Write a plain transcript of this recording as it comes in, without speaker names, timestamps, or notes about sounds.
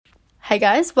Hey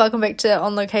guys, welcome back to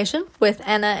On Location with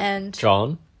Anna and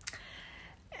John.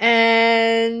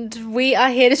 And we are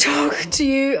here to talk to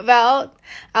you about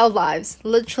our lives,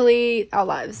 literally our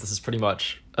lives. This is pretty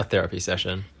much a therapy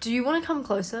session. Do you want to come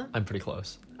closer? I'm pretty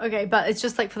close. Okay, but it's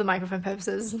just like for the microphone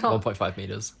purposes. Not... 1.5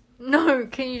 meters. No,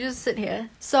 can you just sit here?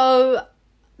 So,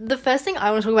 the first thing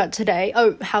I want to talk about today...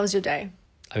 Oh, how was your day?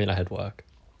 I mean, I had work.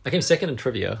 I came second in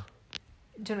trivia.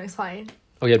 Do you want to explain?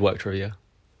 Oh, you had work trivia.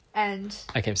 And...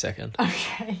 I came second.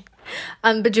 Okay.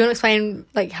 But do you want to explain,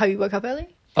 like, how you woke up early?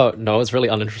 Oh, no, it's really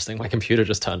uninteresting. My computer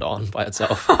just turned on by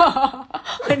itself. I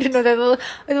didn't know that.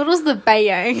 I thought it was the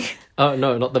bayang. Oh,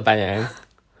 no, not the bang.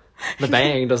 The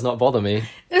bang does not bother me.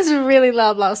 It was really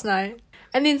loud last night.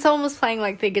 And then someone was playing,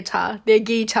 like, their guitar.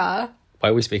 Why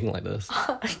are we speaking like this?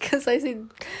 Because I said...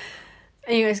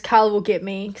 Anyways, Carla will get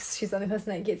me, because she's the only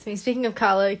person that gets me. Speaking of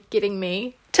Carla getting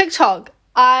me, TikTok.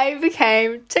 I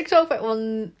became TikTok, I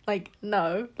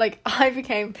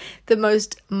became the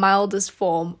most mildest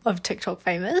form of TikTok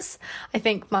famous. I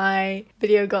think my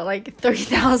video got like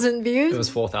 3,000 views. It was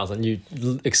 4,000. You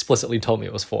explicitly told me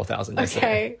it was 4,000 yesterday.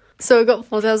 Okay, so it got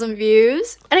 4,000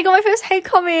 views, and I got my first hate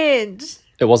comment.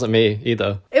 It wasn't me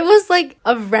either. It was like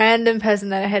a random person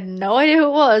that I had no idea who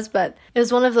it was, but it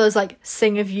was one of those like,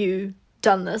 sing if you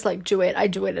done this, like duet. I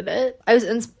duetted it. I was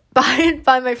inspired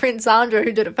by my friend Sandra,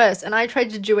 who did it first, and I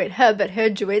tried to duet her, but her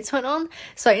duets went on,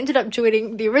 so I ended up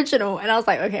duetting the original, and I was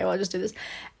like, okay, well, I'll just do this.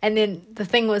 And then the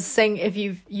thing was, sing if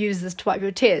you've used this to wipe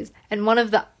your tears, and one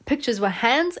of the pictures were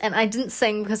hands, and I didn't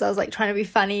sing because I was like trying to be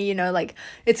funny, you know, like,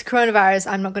 it's coronavirus,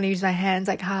 I'm not going to use my hands,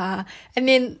 like, ha. And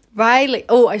then Riley,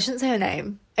 oh, I shouldn't say her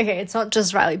name. Okay, it's not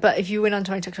just Riley, but if you went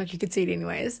onto my TikTok, you could see it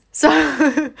anyways. So,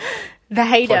 the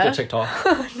hater... Plug your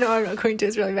TikTok. No, I'm not going to.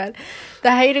 It's really bad.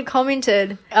 The hater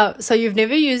commented, so you've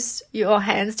never used your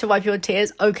hands to wipe your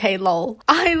tears? Okay, lol.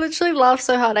 I literally laughed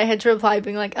so hard I had to reply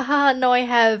being like, no, I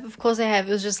have. Of course I have.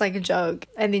 It was just like a joke.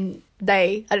 And then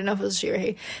I don't know if it was she or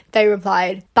he, they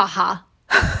replied, baha.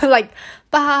 Like,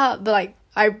 baha, but like,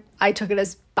 I took it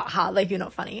as baha, like, you're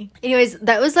not funny. Anyways,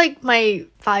 that was like my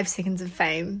 5 seconds of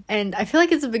fame, and I feel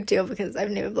like it's a big deal because I've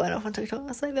never blown up on TikTok.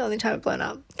 That's like the only time I've blown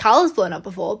up. Carla's blown up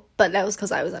before, but that was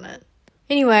because I was in it.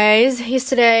 Anyways,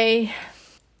 yesterday,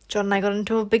 John and I got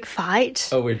into a big fight.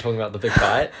 Oh, we're talking about the big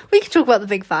fight? We can talk about the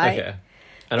big fight. Okay.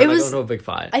 I don't got into a big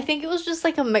fight. I think it was just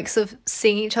like a mix of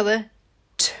seeing each other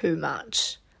too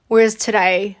much. Whereas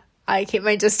today, I kept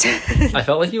my distance. I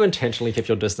felt like you intentionally kept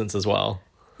your distance as well.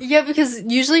 Yeah, because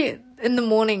usually in the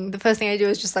morning, the first thing I do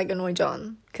is just, like, annoy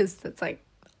John. Because that's, like,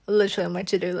 literally on my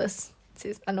to-do list. It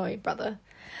says, annoy brother.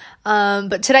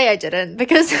 But today I didn't.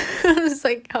 Because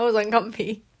I was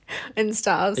uncomfy in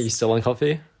stars. Are you still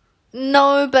uncomfy?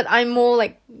 No, but I'm more,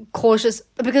 like, cautious.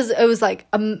 Because it was, like,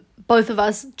 both of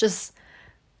us just,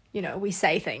 you know, we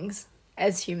say things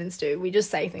as humans do. We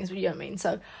just say things we don't mean.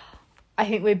 So I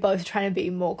think we're both trying to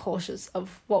be more cautious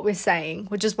of what we're saying,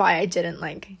 which is why I didn't,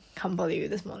 like, come bother you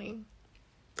this morning.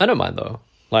 I don't mind, though.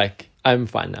 Like, I'm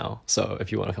fine now, so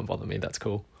if you want to come bother me, that's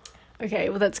cool. Okay,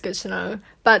 well, that's good to know.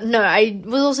 But no, I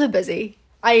was also busy.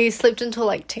 I slept until,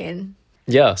 like, 10.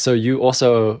 Yeah, so you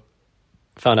also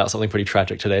found out something pretty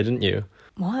tragic today, didn't you?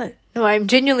 What? No, I'm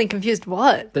genuinely confused.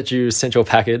 What? That you sent your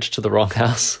package to the wrong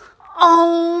house.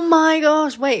 Oh my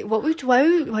gosh, wait, why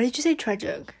did you say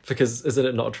tragic? Because isn't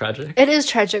it not tragic? It is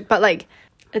tragic, but like,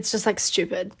 it's just like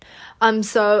stupid.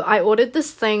 So I ordered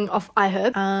this thing off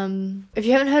iHerb. If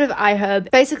you haven't heard of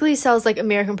iHerb, basically sells like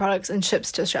American products and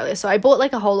ships to Australia. So I bought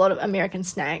like a whole lot of American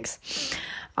snacks.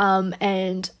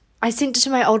 And I sent it to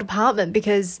my old apartment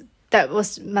because that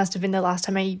must have been the last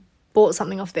time I bought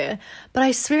something off there. But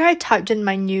I swear I typed in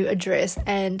my new address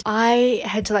and I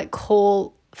had to like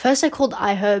call. First I called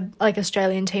iHerb, like,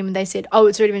 Australian team, and they said, oh,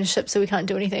 it's already been shipped, so we can't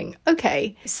do anything.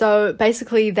 Okay. So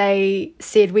basically they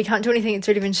said, we can't do anything, it's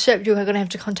already been shipped, you're going to have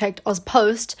to contact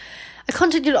Ozpost. I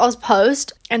contacted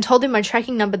Ozpost and told them my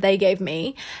tracking number they gave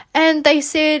me, and they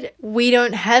said, we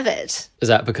don't have it. Is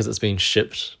that because it's been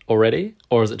shipped already?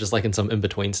 Or is it just like in some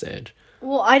in-between stage?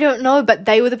 Well, I don't know, but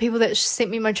they were the people that sent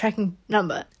me my tracking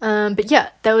number. But yeah,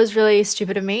 that was really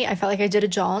stupid of me. I felt like I did a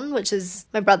John, which is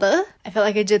my brother. I felt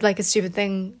like I did like a stupid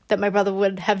thing that my brother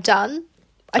would have done.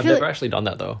 I've never actually done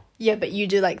that though. Yeah, but you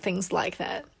do like things like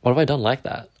that. What have I done like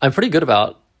that? I'm pretty good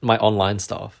about my online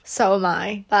stuff. So am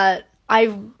I, but I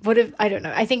don't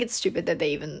know. I think it's stupid that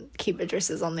they even keep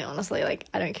addresses on there, honestly. Like,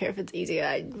 I don't care if it's easier.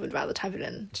 I would rather type it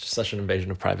in. It's just such an invasion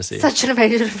of privacy. Such an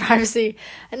invasion of privacy.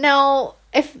 And now,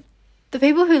 if the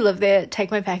people who live there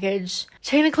take my package,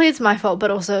 technically it's my fault,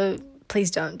 but also please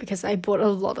don't, because I bought a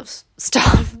lot of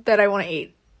stuff that I want to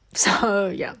eat. So,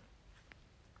 yeah.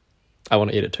 I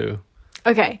want to eat it too.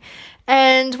 Okay.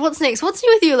 And what's next? What's new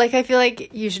with you? Like, I feel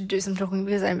like you should do some talking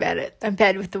because I'm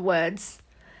bad with the words.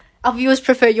 Our viewers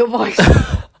prefer your voice.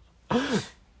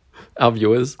 Our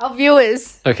viewers. Our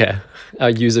viewers. Okay. Our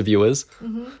user viewers.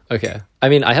 Mm-hmm. Okay. I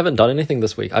mean, I haven't done anything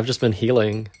this week. I've just been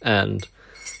healing and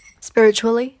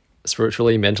Spiritually.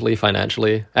 Mentally,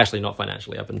 financially. Actually, not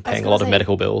financially. I've been paying a lot of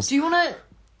medical bills. Do you want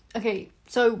to... Okay,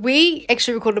 so we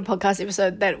actually recorded a podcast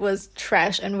episode that was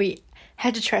trash and we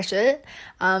had to trash it.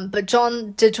 But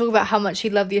John did talk about how much he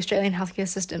loved the Australian healthcare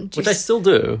system. Which I still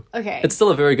do. Okay. It's still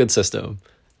a very good system.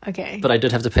 Okay. But I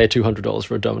did have to pay $200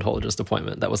 for a dermatologist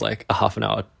appointment. That was like a half an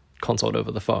hour consult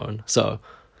over the phone. So,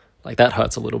 like, that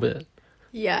hurts a little bit.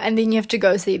 Yeah, and then you have to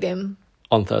go see them.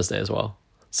 On Thursday as well.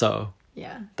 So,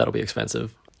 yeah. That'll be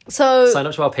expensive. So... Sign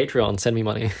up to our Patreon. Send me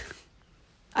money.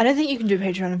 I don't think you can do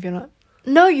Patreon if you're not...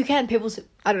 No, you can. Pebbles...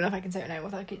 I don't know if I can say her name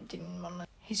without getting on it.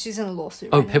 She's in a lawsuit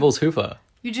Oh, right now. Pebbles Hoover.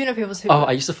 You do know Pebbles Hoover. Oh,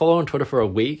 I used to follow her on Twitter for a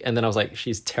week, and then I was like,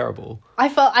 she's terrible.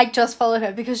 I just followed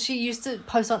her because she used to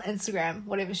post on Instagram,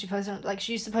 whatever she posted on, like,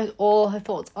 she used to post all her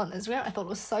thoughts on Instagram. I thought it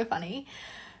was so funny.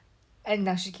 And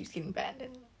now she keeps getting banned,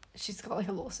 and she's got, like,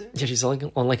 a lawsuit. Yeah, she's like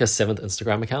on like a 7th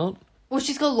Instagram account. Well,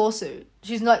 she's got a lawsuit.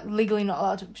 She's not legally not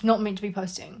allowed to, she's not meant to be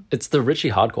posting. It's the Richie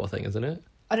Hardcore thing, isn't it?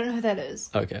 I don't know who that is.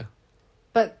 Okay.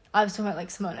 But I was talking about, like,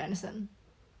 Simone Anderson.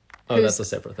 Oh, that's a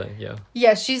separate thing, yeah.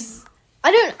 Yeah,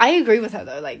 I agree with her,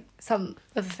 though, like, some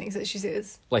of the things that she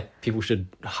says. Like, people should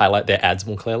highlight their ads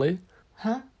more clearly?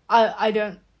 Huh? I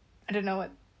don't know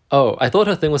what... Oh, I thought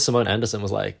her thing with Simone Anderson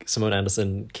was like, Simone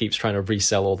Anderson keeps trying to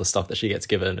resell all the stuff that she gets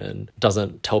given and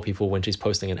doesn't tell people when she's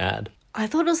posting an ad. I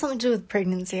thought it was something to do with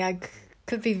pregnancy. I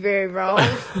could be very wrong.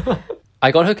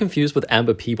 I got her confused with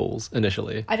Amber Peebles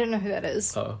initially. I don't know who that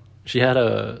is. Oh. She had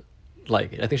I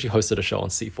think she hosted a show on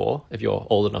C4, if you're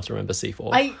old enough to remember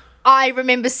C4. I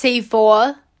remember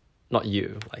C4. Not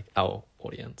you, like our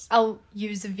audience. Our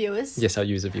user viewers. Yes, our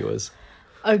user viewers.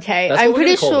 Okay, That's I'm what we're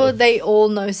pretty gonna call sure them. they all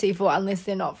know C4 unless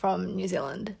they're not from New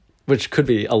Zealand. Which could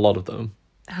be a lot of them.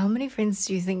 How many friends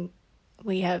do you think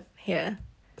we have here?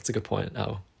 That's a good point.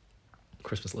 Our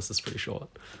Christmas list is pretty short.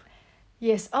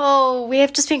 Yes. Oh, we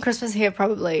have to spend Christmas here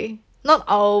probably. Not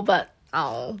but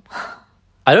oh.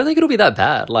 I don't think it'll be that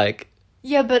bad. Like,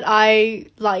 Yeah, but I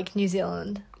like New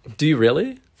Zealand do you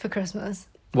really? for Christmas.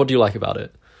 What do you like about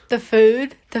it? The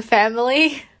food, the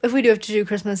family. If we do have to do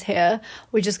Christmas here,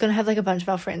 we're just gonna have like a bunch of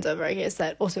our friends over, I guess,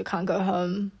 that also can't go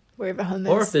home, wherever home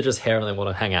is. Or if they're just here and they want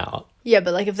to hang out Yeah,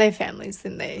 but like if they have families,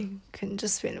 then they can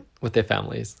just spend it. with their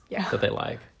families Yeah. that they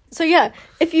like. So yeah,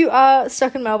 if you are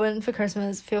stuck in Melbourne for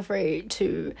Christmas, feel free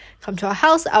to come to our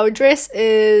house. Our address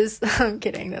is... I'm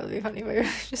kidding, that would be funny. But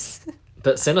just...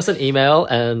 But send us an email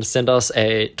and send us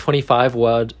a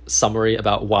 25-word summary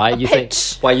about why you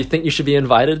think you should be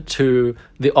invited to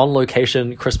the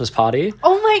on-location Christmas party.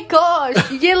 Oh my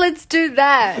gosh! Yeah, let's do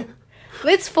that.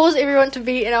 Let's force everyone to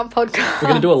be in our podcast. We're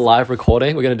gonna do a live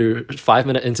recording. We're gonna do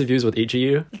 5-minute interviews with each of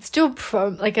you. Let's do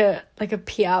a a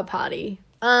PR party.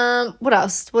 What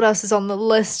else? What else is on the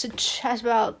list to chat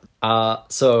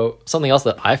about? So something else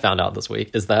that I found out this week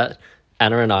is that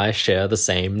Anna and I share the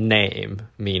same name,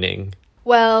 meaning...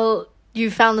 Well,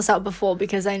 you found this out before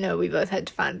because I know we both had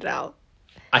to find it out.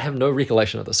 I have no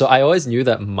recollection of this. So I always knew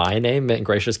that my name meant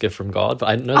gracious gift from God, but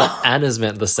I didn't know that Anna's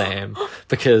meant the same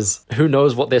because who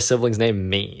knows what their siblings' name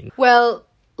mean. Well,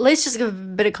 let's just give a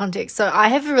bit of context. So I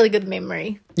have a really good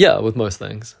memory. Yeah, with most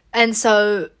things. And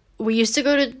so we used to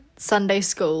go to Sunday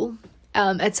school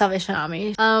at Salvation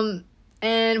Army.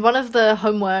 And one of the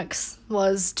homeworks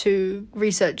was to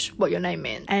research what your name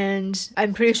meant. And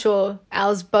I'm pretty sure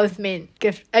ours both meant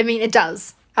gift. I mean, it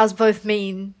does. Ours both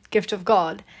mean gift of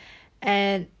God.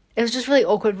 And it was just really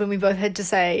awkward when we both had to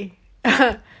say,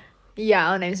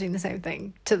 yeah, our names mean the same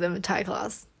thing to the entire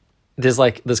class. There's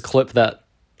like this clip that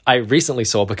I recently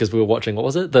saw because we were watching, what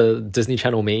was it? The Disney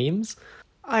Channel memes?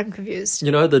 I'm confused.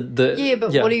 You know, the Yeah,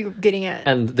 but what are you getting at?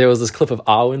 And there was this clip of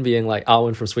Arwen being like,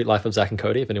 Arwen from Sweet Life of Zack and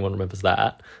Cody, if anyone remembers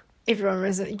that. Everyone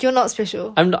remembers it. You're not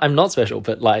special. I'm not special,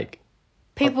 but like...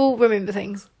 People remember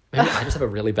things. Maybe I just have a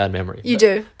really bad memory. You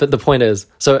do. But the point is,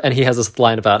 and he has this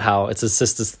line about how it's his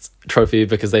sister's trophy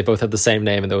because they both had the same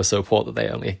name and they were so poor that they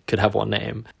only could have one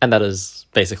name. And that is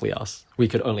basically us. We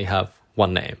could only have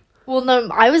one name. Well, no,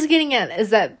 I was getting at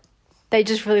is that they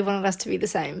just really wanted us to be the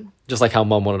same. Just like how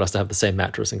Mum wanted us to have the same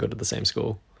mattress and go to the same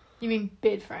school. You mean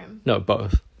bed frame? No,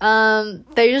 both.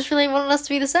 They just really wanted us to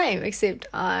be the same, except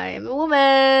I'm a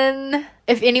woman.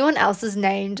 If anyone else is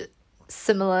named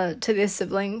similar to their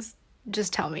siblings,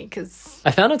 just tell me, because...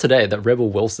 I found out today that Rebel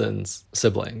Wilson's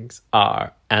siblings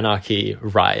are Anarchy,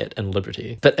 Riot, and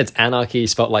Liberty. But it's Anarchy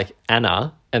spelled like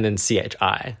Anna and then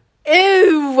CHI.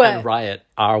 Ew! And Riot,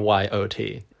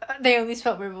 RYOT. They only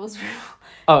spelled rebels.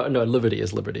 Oh, no, liberty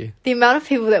is liberty. The amount of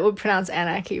people that would pronounce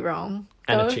anarchy wrong.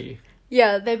 though. Anarchy.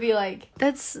 Yeah, they'd be like,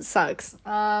 that sucks.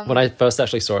 When I first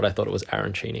actually saw it, I thought it was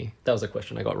arancini. That was a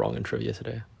question I got wrong in trivia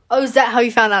today. Oh, is that how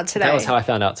you found out today? That was how I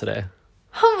found out today.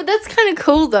 Oh, but that's kind of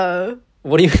cool though.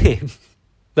 What do you mean?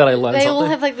 That I learned They something? all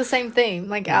have like the same theme.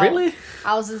 Like Really?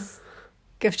 ours is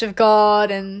gift of God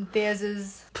and theirs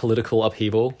is... Political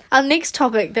upheaval. Our next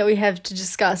topic that we have to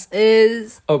discuss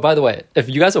is... Oh, by the way, if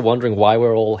you guys are wondering why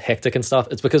we're all hectic and stuff,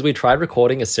 it's because we tried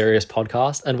recording a serious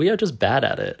podcast and we are just bad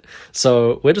at it.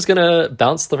 So we're just going to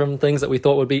bounce from things that we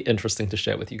thought would be interesting to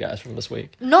share with you guys from this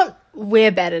week. Not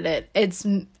we're bad at it. It's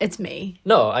me.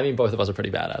 No, I mean, both of us are pretty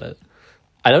bad at it.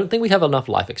 I don't think we have enough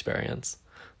life experience.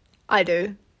 I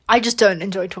do. I just don't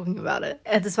enjoy talking about it.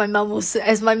 As my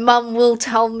mum will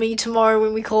tell me tomorrow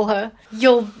when we call her,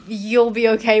 you'll be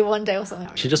okay one day or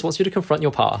something. She just wants you to confront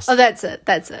your past. Oh, that's it.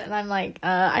 And I'm like,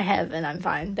 I have, and I'm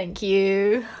fine. Thank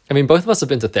you. I mean, both of us have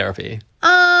been to therapy.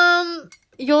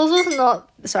 Yours was not.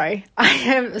 Sorry, I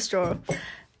have a straw.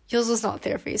 Yours was not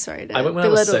therapy. Sorry. I went when I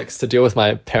was 6 to deal with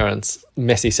my parents'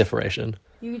 messy separation.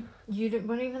 You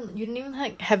didn't even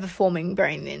have a forming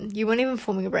brain then. You weren't even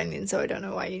forming a brain then, so I don't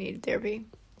know why you needed therapy.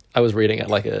 I was reading at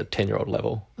like a 10-year-old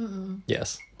level.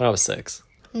 Yes, when I was 6.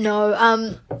 No,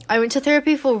 I went to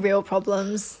therapy for real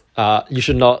problems. You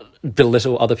should not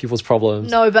belittle other people's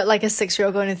problems. No, but like a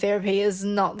 6-year-old going to therapy is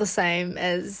not the same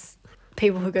as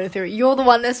people who go to therapy. You're the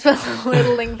one that's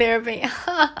belittling therapy.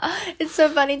 It's so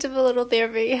funny to belittle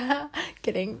therapy.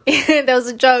 Kidding. That was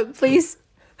a joke, please.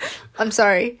 I'm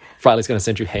sorry. Riley's going to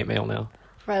send you hate mail now.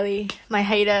 Riley, my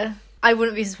hater. I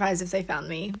wouldn't be surprised if they found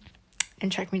me and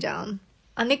tracked me down.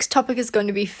 Our next topic is going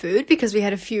to be food because we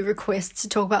had a few requests to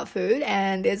talk about food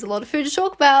and there's a lot of food to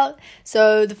talk about.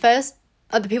 So the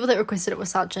people that requested it were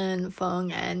Sachin,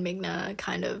 Fung, and Meghna,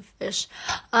 kind of ish.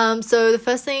 So the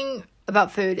first thing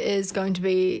about food is going to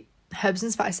be herbs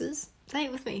and spices. Say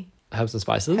it with me. Herbs and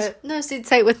spices? No, Sid,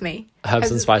 say it with me.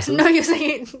 Herbs and spices? No, you're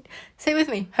saying it. Say it with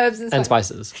me. Herbs and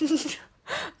spices. And spices.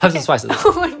 Herbs and spices.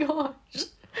 Oh my gosh.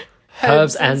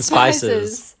 Herbs and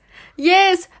spices.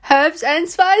 Yes, herbs and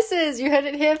spices. You heard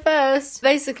it here first.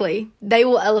 Basically, they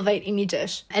will elevate any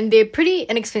dish. And they're pretty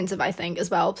inexpensive, I think, as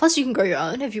well. Plus, you can grow your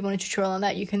own. If you want a tutorial on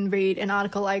that, you can read an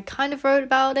article I kind of wrote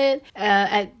about it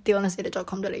at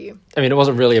thehonestedit.com.au. I mean, it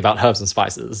wasn't really about herbs and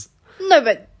spices. No,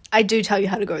 but I do tell you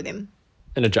how to grow them.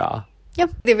 In a jar.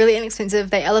 Yep. They're really inexpensive.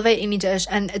 They elevate any dish.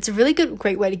 And it's a really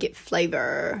great way to get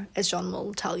flavour, as John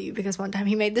will tell you. Because one time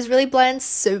he made this really bland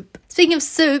soup. Speaking of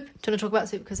soup, do you want to talk about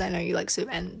soup? Because I know you like soup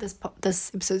and this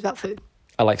episode's about food.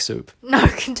 I like soup. No,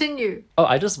 continue.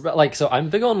 Oh, so I'm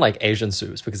big on like Asian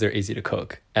soups because they're easy to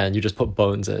cook. And you just put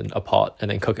bones in a pot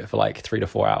and then cook it for like 3 to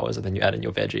 4 hours. And then you add in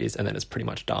your veggies and then it's pretty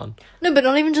much done. No, but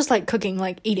not even just like cooking,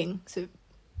 like eating soup.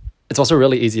 It's also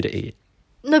really easy to eat.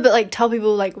 No, but like tell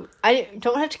people like I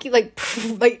don't have to keep like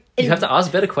You have to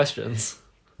ask better questions.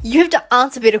 You have to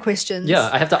answer better questions. Yeah,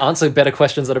 I have to answer better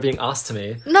questions that are being asked to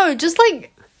me. No, just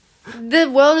like the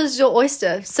world is your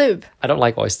oyster. Soup. I don't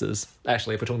like oysters.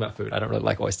 Actually, if we're talking about food, I don't really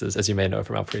like oysters, as you may know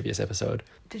from our previous episode.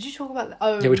 Did you talk about that?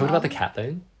 Oh, yeah, we talked about the cat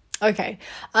thing. Okay.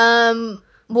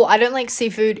 Well, I don't like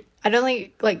seafood. I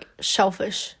don't like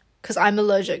shellfish because I'm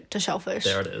allergic to shellfish.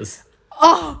 There it is.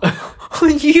 Oh,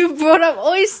 you brought up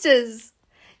oysters.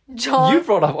 John. You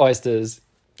brought up oysters.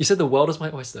 You said the world is my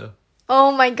oyster.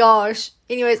 Oh my gosh.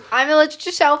 Anyways, I'm allergic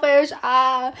to shellfish.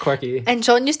 Quirky. And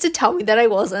John used to tell me that I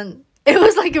wasn't. It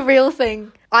was like a real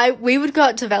thing. We would go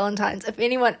out to Valentine's. If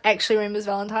anyone actually remembers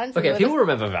Valentine's. Okay, people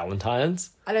remember Valentine's.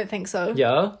 I don't think so.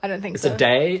 Yeah? I don't think it's so. It's a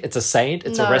day, it's a saint,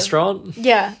 it's No. a restaurant.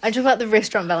 Yeah, I talk about the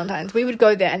restaurant Valentine's. We would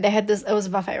go there and they had this, it was a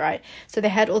buffet, right? So they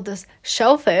had all this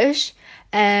shellfish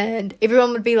and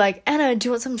everyone would be like, Anna, do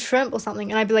you want some shrimp or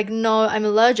something? And I'd be like, no, I'm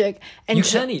allergic. And you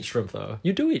can eat shrimp though.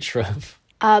 You do eat shrimp.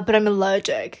 But I'm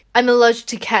allergic. I'm allergic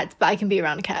to cats, but I can be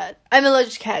around a cat. I'm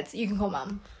allergic to cats. You can call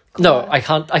mum. No, I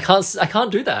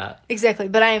can't do that. Exactly,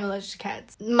 but I am allergic to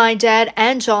cats. My dad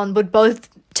and John would both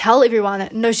tell everyone,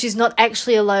 no, she's not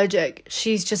actually allergic.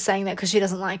 She's just saying that because she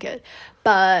doesn't like it.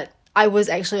 But I was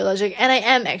actually allergic, and I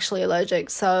am actually allergic,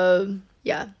 so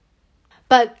yeah.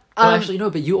 But actually, no,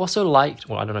 but you also liked,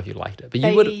 well, I don't know if you liked it, but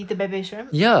you would... The baby shrimp?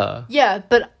 Yeah. Yeah,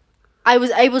 but I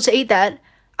was able to eat that.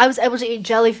 I was able to eat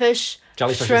jellyfish,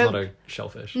 Jellyfish shrimp. is not a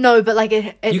shellfish. No, but like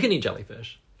it... You can eat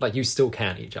jellyfish. Like, you still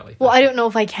can eat jellyfish. Well, I don't know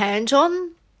if I can,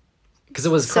 John. Because it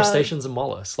was crustaceans and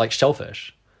mollusks, like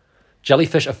shellfish.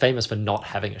 Jellyfish are famous for not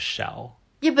having a shell.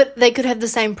 Yeah, but they could have the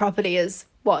same property as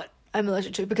what I'm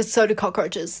allergic to, because so do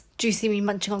cockroaches. Do you see me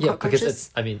munching on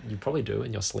cockroaches? Because you probably do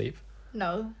in your sleep.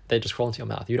 No. They just crawl into your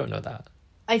mouth. You don't know that.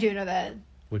 I do know that.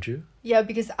 Would you? Yeah,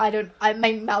 because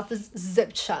my mouth is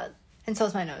zipped shut, and so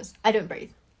is my nose. I don't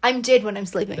breathe. I'm dead when I'm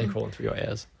sleeping. They're crawling through your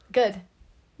ears. Good.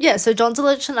 Yeah, so John's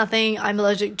allergic to nothing. I'm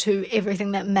allergic to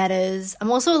everything that matters. I'm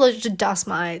also allergic to dust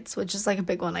mites, which is like a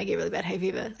big one. I get really bad hay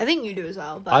fever. I think you do as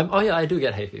well. But, Oh yeah, I do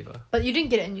get hay fever. but you didn't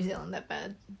get it in New Zealand that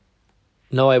bad.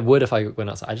 No, I would if I went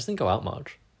outside. I just didn't go out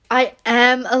much. I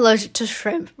am allergic to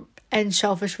shrimp and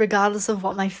shellfish, regardless of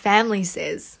what my family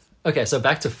says. Okay, so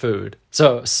back to food.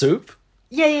 So soup.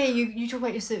 Yeah, you talk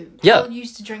about your soup. Yeah. You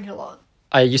used to drink it a lot.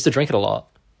 I used to drink it a lot.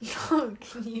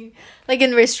 Can you... Like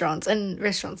in restaurants and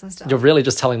stuff. You're really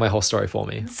just telling my whole story for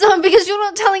me. So, because you're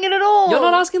not telling it at all. You're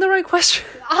not asking the right question.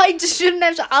 I just shouldn't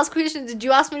have to ask questions. Did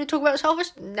you ask me to talk about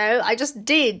shellfish? No, I just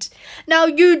did. Now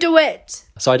you do it.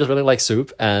 So I just really like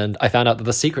soup, and I found out that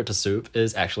the secret to soup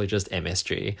is actually just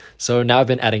MSG. So now I've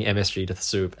been adding MSG to the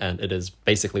soup, and it is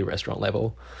basically restaurant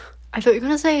level. I thought you were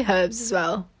going to say herbs as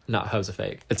well. No, herbs are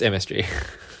fake. It's MSG.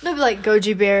 No, but like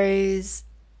goji berries.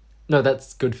 No,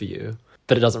 that's good for you,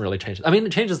 but it doesn't really change it. I mean,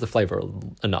 it changes the flavor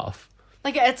enough,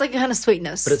 Like, it's like a kind of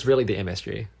sweetness. but it's really the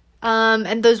MSG.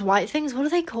 And those white things, what are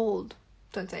they called?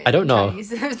 Don't say it. I don't in know.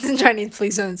 Chinese. If it's in Chinese,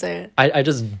 please don't say it. I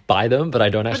just buy them, but I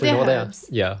don't actually they're know what they herbs.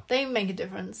 are. Yeah, They make a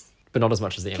difference. but not as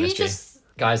much as the Can you MSG. just...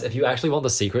 Guys, if you actually want the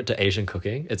secret to Asian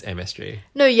cooking, it's MSG.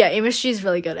 No, yeah, MSG is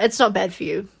really good. It's not bad for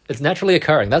you. It's naturally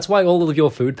occurring. That's why all of your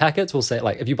food packets will say,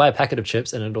 like, if you buy a packet of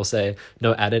chips and it'll say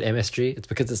no added MSG, it's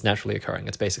because it's naturally occurring.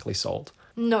 It's basically salt.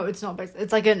 No, it's not.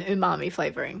 It's like an umami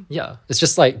flavoring. Yeah. It's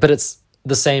just like, but it's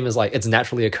the same as like, it's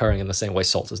naturally occurring in the same way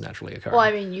salt is naturally occurring. Well,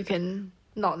 I mean, you can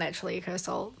not naturally occur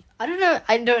salt. I don't know.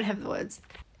 I don't have the words.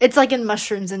 It's like in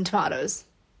mushrooms and tomatoes.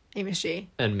 MSG.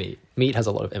 And meat. Meat has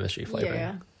a lot of MSG flavoring.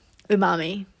 Yeah.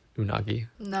 Umami. Unagi.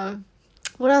 No.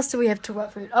 What else do we have to talk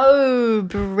about food? Oh,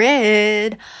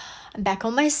 bread. I'm back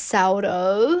on my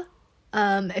sourdough.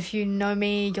 If you know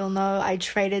me, you'll know I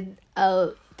traded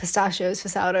pistachios for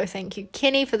sourdough. Thank you,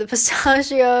 Kenny, for the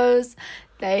pistachios.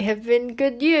 They have been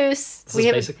good use. This is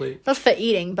basically not for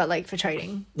eating, but like for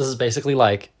trading. This is basically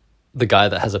like the guy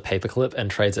that has a paperclip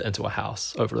and trades it into a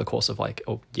house over the course of like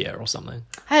a year or something.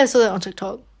 I saw that on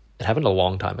TikTok. It happened a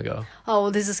long time ago. Oh,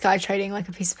 well, there's this guy trading like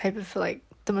a piece of paper for like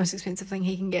the most expensive thing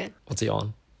he can get. What's he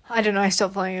on? I don't know. I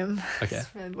stopped following him. Okay.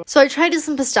 So I traded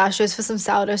some pistachios for some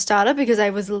sourdough starter because I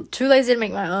was too lazy to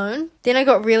make my own. Then I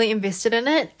got really invested in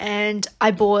it and I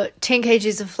bought 10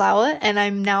 kgs of flour and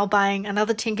I'm now buying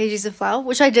another 10 kgs of flour,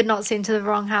 which I did not send to the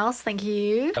wrong house. Thank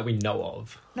you. That we know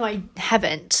of. No, I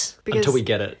haven't. Until we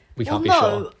get it, we can't be no.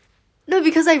 sure. No,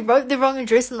 because I wrote the wrong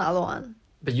address in the other one.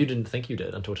 But you didn't think you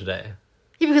did until today.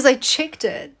 Yeah, because I checked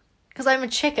it. Because I'm a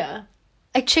checker.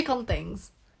 I check on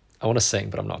things. I want to sing,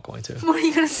 but I'm not going to. What are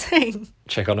you going to sing?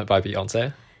 Check on It by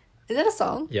Beyonce. Is that a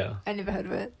song? Yeah. I never heard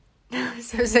of it.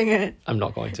 So sing it. I'm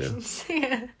not going to. Sing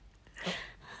it.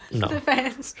 No. The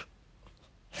fans.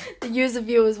 The user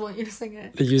viewers want you to sing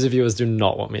it. The user viewers do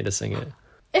not want me to sing it.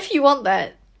 If you want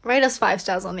that, rate us 5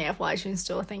 stars on the Apple iTunes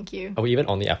store. Thank you. Are we even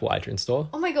on the Apple iTunes store?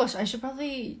 Oh my gosh, I should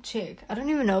probably check. I don't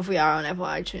even know if we are on Apple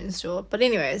iTunes store. But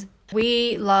anyways,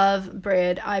 we love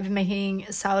bread. I've been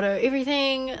making sourdough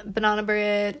everything, banana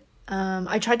bread.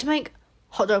 I tried to make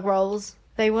hot dog rolls.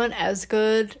 They weren't as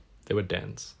good. They were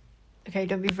dense. Okay,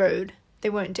 don't be rude. They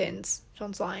weren't dense.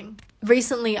 John's lying.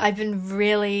 Recently, I've been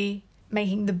really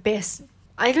making the best...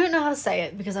 I don't know how to say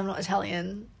it because I'm not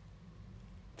Italian.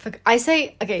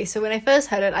 Okay, so when I first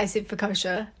heard it, I said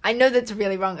focaccia. I know that's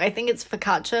really wrong. I think it's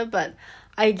focaccia, but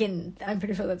I'm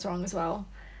pretty sure that's wrong as well.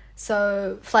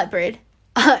 So, flatbread.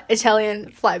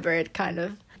 Italian flatbread, kind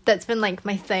of. That's been, like,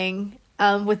 my thing.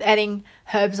 With adding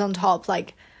herbs on top,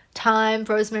 like thyme,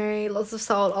 rosemary, lots of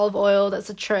salt, olive oil.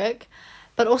 That's a trick.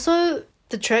 But also,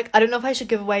 the trick, I don't know if I should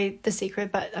give away the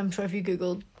secret, but I'm sure if you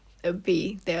Googled, it would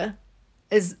be there,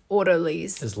 is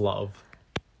Autolys. Is love.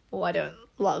 Oh, I don't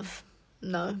love.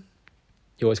 No.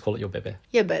 You always call it your bebe.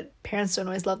 Yeah, but parents don't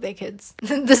always love their kids.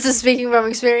 This is speaking from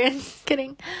experience.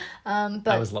 Kidding. But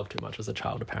I was loved too much as a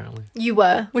child, apparently. you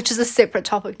were, which is a separate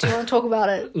topic. Do you want to talk about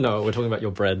it? No, we're talking about your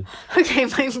bread. Okay,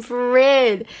 my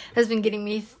bread has been getting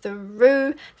me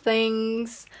through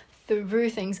things.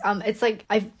 It's like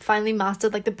I've finally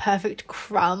mastered like the perfect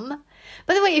crumb.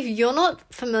 By the way, if you're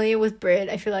not familiar with bread,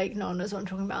 I feel like no one knows what I'm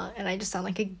talking about, and I just sound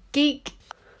like a geek.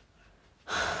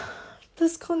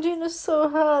 This content is so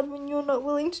hard when you're not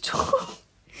willing to talk.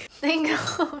 Thank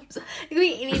God. It could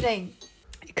be anything.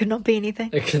 It could not be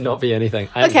anything. It cannot be anything.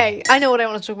 Okay, I know what I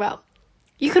want to talk about.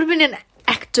 You could have been an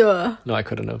actor. No, I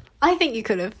couldn't have. I think you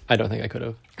could have. I don't think I could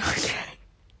have. Okay.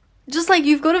 Just like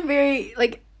you've got a very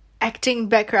like acting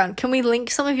background. Can we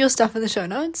link some of your stuff in the show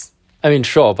notes? I mean,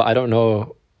 sure, but I don't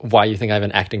know why you think I have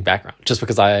an acting background. Just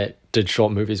because I did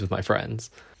short movies with my friends.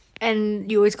 And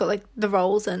you always got like the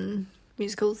roles in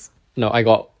musicals. No, I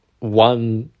got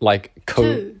one like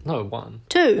Two. No, one.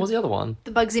 Two. What was the other one?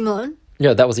 The Bugsy Malone.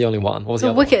 Yeah, that was the only one. What was the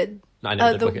The other Wicked. one? No, I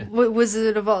never did the Wicked.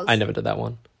 Wizard of Oz. I never did that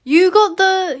one. You got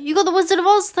the Wizard of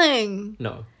Oz thing.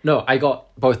 No, I got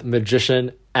both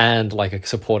magician and like a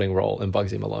supporting role in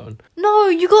Bugsy Malone. No,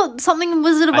 you got something in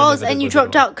Wizard of I Oz never did and you Wizard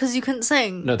of dropped Oz. out because you couldn't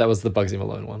sing. No, that was the Bugsy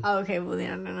Malone one. Oh, okay, well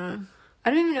then I don't know. I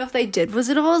don't even know if they did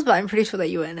Wizard of Oz, but I'm pretty sure that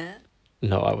you were in it.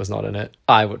 No, I was not in it.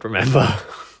 I would remember.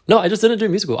 No, I just didn't do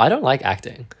musical. I don't like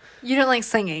acting. You don't like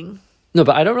singing. No,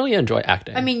 but I don't really enjoy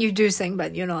acting. I mean, you do sing,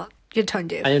 but you're not. You're tone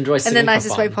deaf. I enjoy in singing the for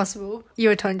nicest way fun. possible.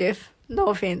 You're tone deaf. No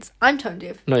offense. I'm tone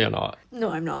deaf. No, you're not. No,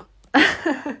 I'm not.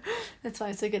 That's why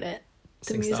I'm so good at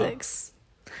the SingStar. musics.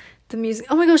 The music.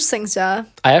 Oh my gosh, SingStar.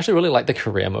 I actually really like the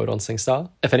career mode on SingStar.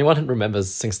 If anyone remembers,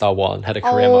 SingStar 1 had a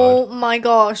career Oh mode. my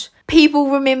gosh.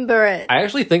 People remember it. I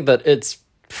actually think that it's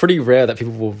pretty rare that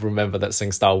people will remember that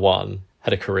SingStar 1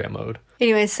 had a career mode.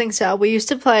 Anyway, SingStar. We used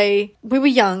to play. We were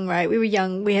young, right? We were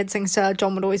young. We had SingStar.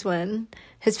 John would always win.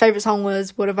 His favourite song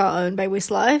was Wood of Our Own by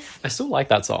Westlife. I still like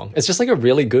that song. It's just like a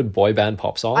really good boy band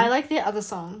pop song. I like the other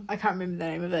song. I can't remember the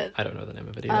name of it. I don't know the name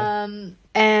of it either.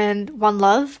 And One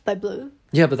Love by Blue.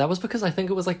 Yeah, but that was because I think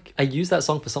it was like I used that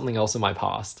song for something else in my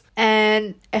past.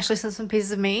 And Ashley Simpson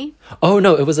Pieces of Me. Oh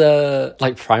no, it was a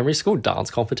like primary school dance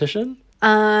competition.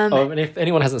 And if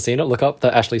anyone hasn't seen it, look up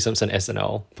the Ashley Simpson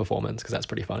SNL performance because that's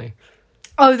pretty funny.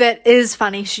 Oh, that is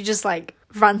funny. She just like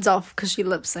runs off because she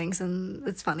lip syncs and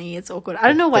it's funny. It's awkward. I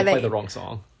don't know why they play the wrong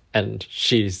song and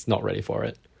she's not ready for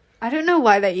it I don't know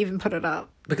why they even put it up.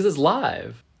 because it's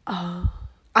live.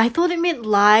 I thought it meant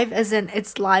live as in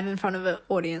it's live in front of an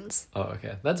audience. Oh,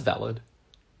 okay, that's valid.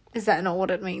 Is that not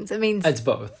what it means? It means It's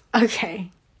both.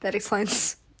 okay. That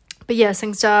explains. But yeah,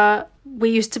 SingStar, we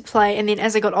used to play, and then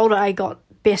as I got older, I got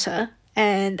better.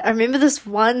 And I remember this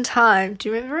one time. Do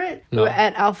you remember it? No. We were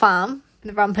at our farm,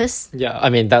 the Rumpus, Yeah, I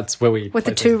mean that's where we with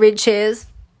the played two red chairs.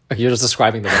 Okay, you're just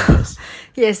describing the Rumpus.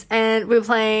 Yes, and we were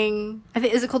playing. I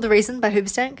think is it called The Reason by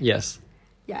Hoobastank? Yes.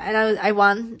 Yeah, and I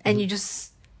won, and you just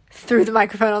threw the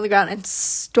microphone on the ground and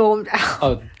stormed out.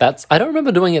 Oh, I don't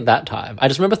remember doing it that time. I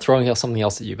just remember throwing out something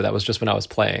else at you, but that was just when I was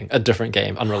playing a different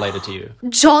game unrelated to you.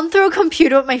 John threw a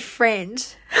computer at my friend.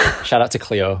 Shout out to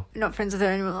Cleo. We're not friends with her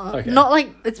anymore. Okay. Not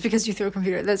like it's because you threw a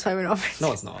computer. That's why we're not friends.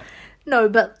 No, it's not. No,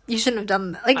 but you shouldn't have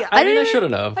done that. Like I don't mean, I know-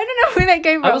 shouldn't have. I don't know where that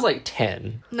came from. I was like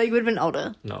 10. No, you would have been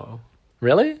older No.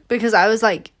 Really? because I was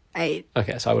like 8.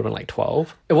 Okay, so I would have been like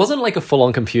 12. It wasn't like a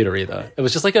full-on computer either. It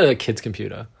was just like a kid's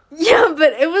computer. Yeah,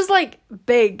 but it was like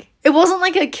big. It wasn't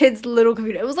like a kid's little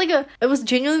computer. It was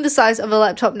genuinely the size of a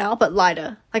laptop now, but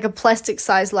lighter, like a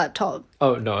plastic-sized laptop.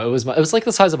 Oh, no, it was like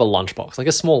the size of a lunchbox, like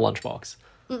a small lunchbox.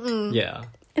 Yeah.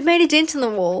 It made a dent in the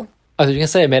wall. I was going to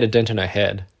say it made a dent in her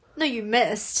head No, you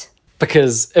missed.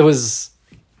 because it was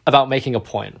about making a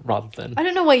point rather than... I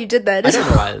don't know why you did that. I don't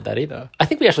know why I did that either. I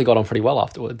think we actually got on pretty well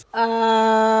afterwards.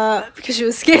 Because she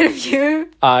was scared of you.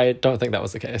 I don't think that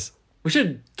was the case. We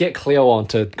should get Cleo on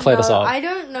to clear this up. I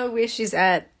don't know where she's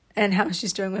at and how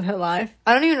she's doing with her life.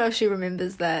 I don't even know if she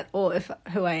remembers that or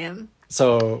who I am.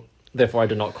 So, therefore, I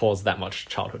did not cause that much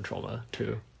childhood trauma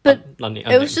to... But unnamed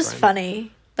it was just friend.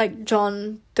 funny. Like,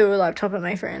 John threw a laptop at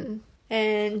my friend.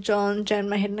 And John jammed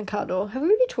my head in a car door. Have we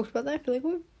already talked about that? I feel like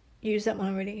we've used that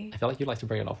one already. I feel like you'd like to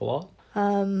bring it up a lot.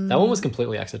 That one was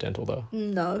completely accidental, though.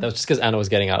 No. That was just because Anna was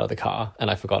getting out of the car,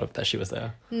 and I forgot that she was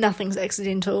there. Nothing's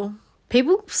accidental.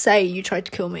 People say you tried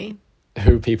to kill me.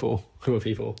 Who are people?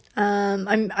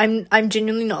 I'm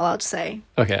genuinely not allowed to say.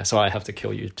 Okay, so I have to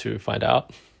kill you to find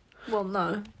out. Well,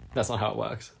 no. That's not how it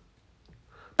works.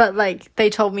 But, like, they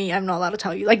told me I'm not allowed to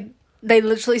tell you. Like, they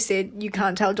literally said, you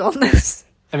can't tell John this.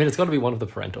 I mean, it's got to be one of the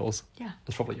parentals. Yeah.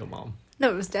 It's probably your mom. No,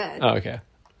 it was Dad. Oh, okay.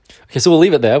 Okay, so we'll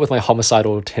leave it there with my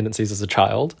homicidal tendencies as a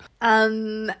child.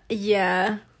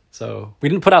 Yeah. So we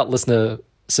didn't put out listener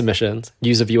submissions,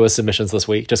 user viewer submissions this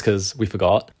week just because we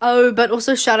forgot. Oh, but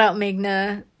also shout out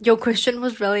Meghna. Your question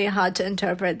was really hard to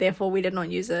interpret, therefore we did not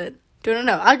use it. Do you want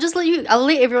to know? I'll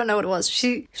let everyone know what it was.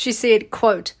 She said,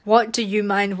 quote, "What do you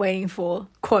mind waiting for?"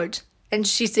 Quote. And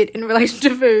she said, in relation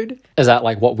to food. Is that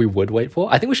like what we would wait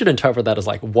for? I think we should interpret that as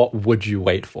like, what would you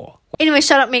wait for? Anyway,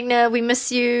 shout out Meghna. We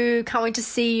miss you. Can't wait to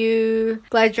see you.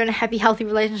 Glad you're in a happy, healthy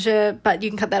relationship. But you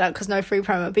can cut that out because no free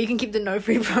promo. But you can keep the no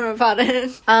free promo part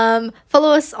in.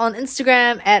 Follow us on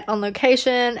Instagram at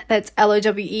onlocation. That's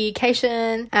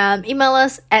LOWE-cation. Email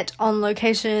us at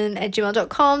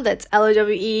onlocation@gmail.com. That's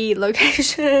LOWE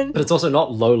location. But it's also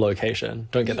not low location.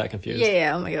 Don't get that confused.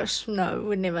 Yeah, oh my gosh. No,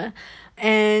 would never.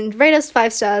 and rate us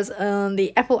 5 stars on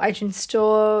the Apple iTunes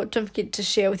store. Don't forget to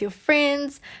share with your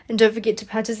friends, and don't forget to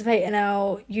participate in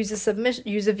our user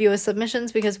viewer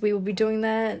submissions, because we will be doing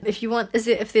that.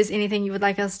 If there's anything you would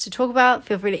like us to talk about,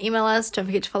 feel free to email us. Don't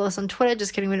forget to follow us on Twitter.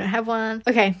 Just kidding, we don't have one.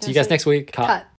 Okay, See you guys next week. Cut.